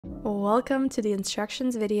Welcome to the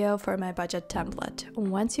instructions video for my budget template.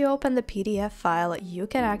 Once you open the PDF file, you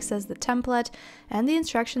can access the template and the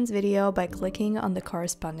instructions video by clicking on the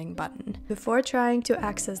corresponding button. Before trying to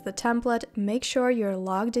access the template, make sure you're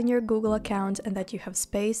logged in your Google account and that you have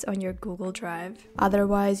space on your Google Drive.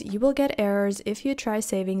 Otherwise, you will get errors if you try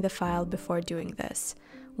saving the file before doing this.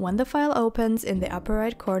 When the file opens, in the upper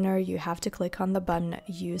right corner, you have to click on the button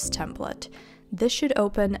Use Template. This should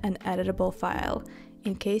open an editable file.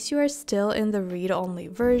 In case you are still in the read-only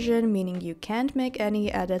version, meaning you can't make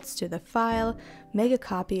any edits to the file, make a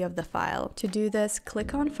copy of the file. To do this,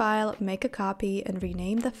 click on File, Make a Copy, and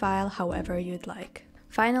rename the file however you'd like.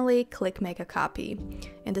 Finally, click Make a Copy.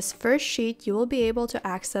 In this first sheet, you will be able to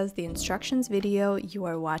access the instructions video you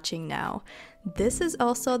are watching now. This is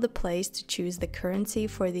also the place to choose the currency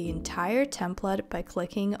for the entire template by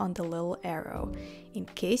clicking on the little arrow. In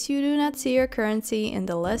case you do not see your currency in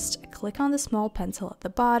the list, click on the small pencil at the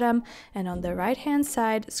bottom, and on the right-hand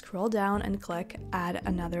side, scroll down and click Add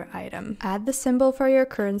Another Item. Add the symbol for your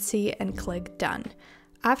currency and click Done.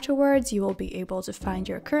 Afterwards, you will be able to find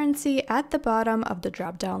your currency at the bottom of the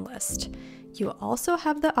drop-down list. You also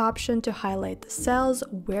have the option to highlight the cells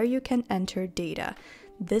where you can enter data.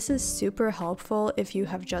 This is super helpful if you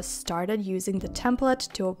have just started using the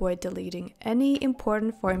template to avoid deleting any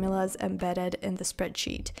important formulas embedded in the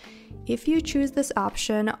spreadsheet. If you choose this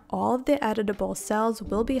option, all of the editable cells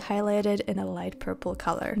will be highlighted in a light purple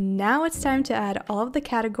color. Now it's time to add all of the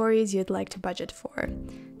categories you'd like to budget for.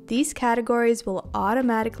 These categories will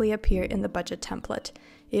automatically appear in the budget template.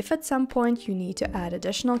 If at some point you need to add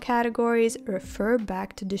additional categories, refer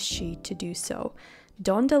back to the sheet to do so.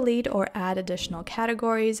 Don't delete or add additional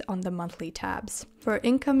categories on the monthly tabs. For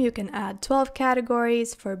income, you can add 12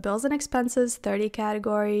 categories, for bills and expenses, 30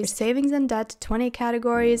 categories, for savings and debt, 20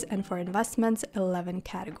 categories, and for investments, 11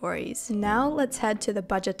 categories. Now let's head to the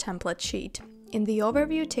budget template sheet. In the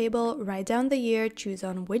overview table, write down the year, choose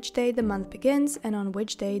on which day the month begins and on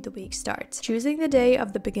which day the week starts. Choosing the day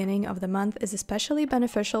of the beginning of the month is especially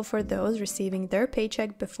beneficial for those receiving their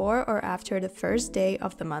paycheck before or after the first day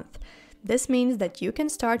of the month. This means that you can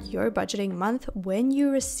start your budgeting month when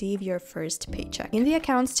you receive your first paycheck. In the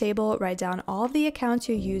accounts table, write down all of the accounts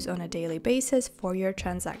you use on a daily basis for your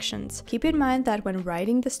transactions. Keep in mind that when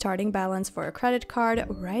writing the starting balance for a credit card,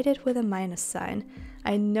 write it with a minus sign.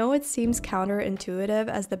 I know it seems counterintuitive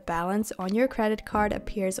as the balance on your credit card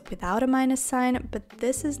appears without a minus sign, but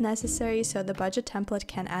this is necessary so the budget template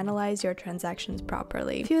can analyze your transactions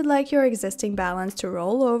properly. If you'd like your existing balance to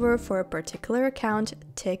roll over for a particular account,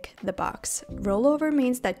 tick the box. Rollover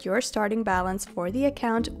means that your starting balance for the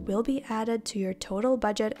account will be added to your total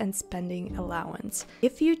budget and spending allowance.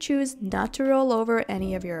 If you choose not to roll over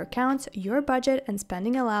any of your accounts, your budget and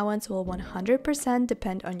spending allowance will 100%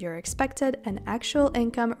 depend on your expected and actual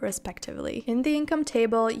income respectively. In the income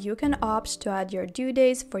table, you can opt to add your due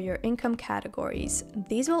days for your income categories.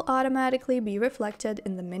 These will automatically be reflected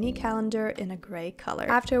in the mini calendar in a gray color.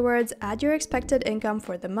 Afterwards, add your expected income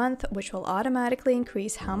for the month, which will automatically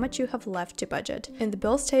increase how much you have left to budget. In the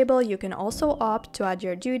bills table, you can also opt to add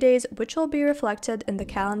your due days, which will be reflected in the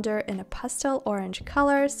calendar in a pastel orange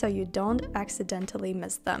color so you don't accidentally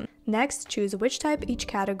miss them. Next, choose which type each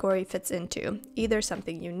category fits into, either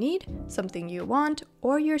something you need, something you want,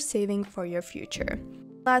 or you're saving for your future.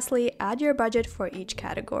 Lastly, add your budget for each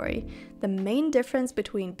category. The main difference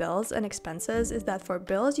between bills and expenses is that for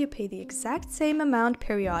bills you pay the exact same amount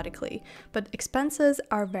periodically, but expenses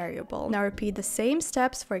are variable. Now repeat the same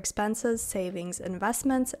steps for expenses, savings,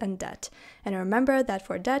 investments, and debt. And remember that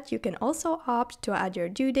for debt you can also opt to add your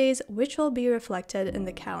due days, which will be reflected in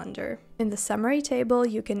the calendar. In the summary table,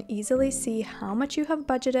 you can easily see how much you have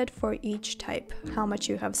budgeted for each type, how much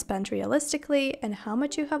you have spent realistically, and how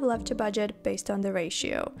much you have left to budget based on the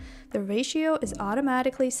ratio. The ratio is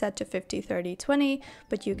automatically set to 50-30-20,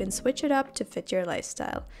 but you can switch it up to fit your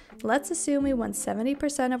lifestyle. Let's assume we want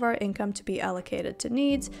 70% of our income to be allocated to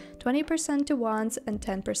needs, 20% to wants, and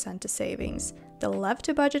 10% to savings. The left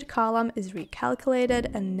to budget column is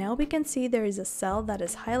recalculated, and now we can see there is a cell that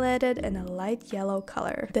is highlighted in a light yellow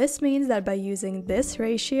color. This means that by using this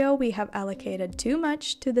ratio, we have allocated too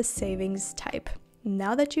much to the savings type.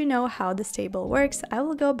 Now that you know how this table works, I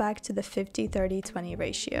will go back to the 50-30-20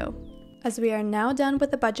 ratio. As we are now done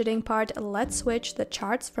with the budgeting part, let's switch the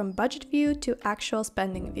charts from budget view to actual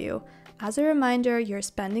spending view. As a reminder, your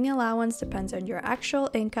spending allowance depends on your actual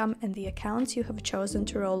income and the accounts you have chosen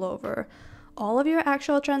to roll over. All of your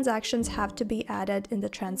actual transactions have to be added in the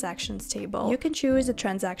transactions table. You can choose the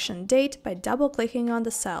transaction date by double-clicking on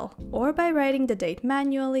the cell, or by writing the date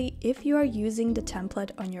manually if you are using the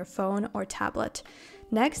template on your phone or tablet.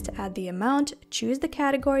 Next, add the amount, choose the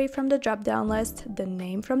category from the drop-down list, the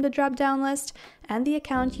name from the drop-down list, and the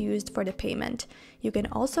account used for the payment. You can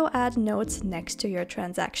also add notes next to your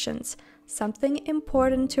transactions. Something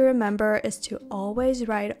important to remember is to always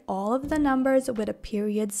write all of the numbers with a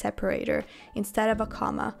period separator instead of a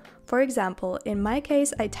comma. For example, in my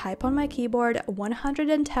case, I type on my keyboard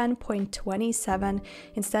 110.27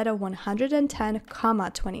 instead of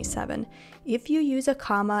 110.27. If you use a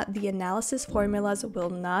comma, the analysis formulas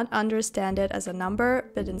will not understand it as a number,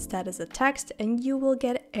 but instead as a text, and you will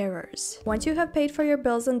get errors. Once you have paid for your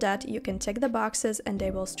bills and debt, you can tick the boxes and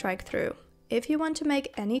they will strike through. If you want to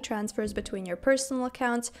make any transfers between your personal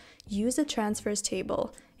accounts, use the transfers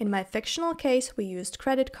table. In my fictional case, we used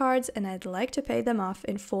credit cards and I'd like to pay them off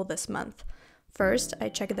in full this month. First, I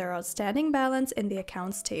check their outstanding balance in the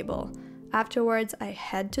accounts table. Afterwards, I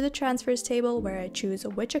head to the transfers table where I choose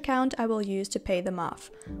which account I will use to pay them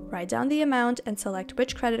off. Write down the amount and select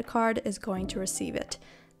which credit card is going to receive it.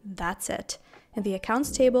 That's it. In the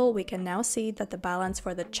accounts table, we can now see that the balance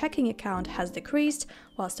for the checking account has decreased,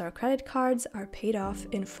 whilst our credit cards are paid off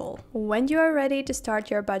in full. When you are ready to start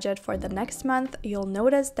your budget for the next month, you'll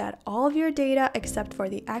notice that all of your data except for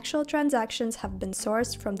the actual transactions have been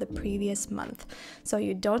sourced from the previous month. So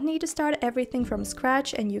you don't need to start everything from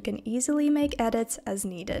scratch and you can easily make edits as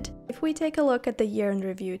needed. If we take a look at the Year in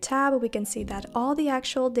Review tab, we can see that all the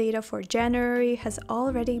actual data for January has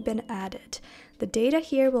already been added. The data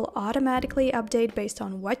here will automatically update based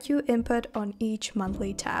on what you input on each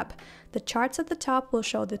monthly tab. The charts at the top will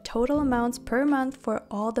show the total amounts per month for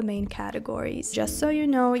all the main categories. Just so you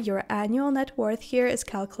know, your annual net worth here is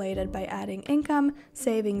calculated by adding income,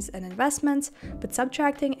 savings, and investments, but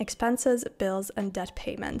subtracting expenses, bills, and debt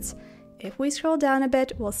payments. If we scroll down a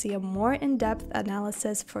bit, we'll see a more in-depth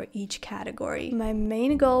analysis for each category. My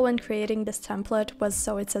main goal when creating this template was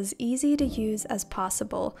so it's as easy to use as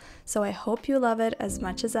possible. So I hope you love it as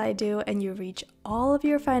much as I do and you reach all of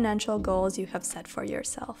your financial goals you have set for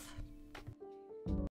yourself.